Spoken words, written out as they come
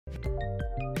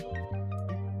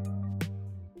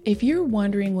If you're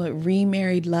wondering what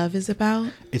Remarried Love is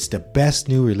about, it's the best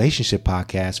new relationship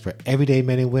podcast for everyday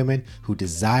men and women who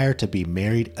desire to be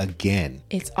married again.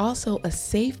 It's also a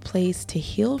safe place to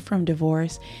heal from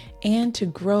divorce and to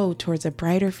grow towards a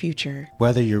brighter future.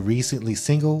 Whether you're recently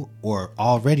single or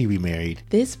already remarried,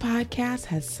 this podcast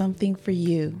has something for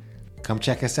you. Come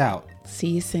check us out. See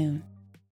you soon.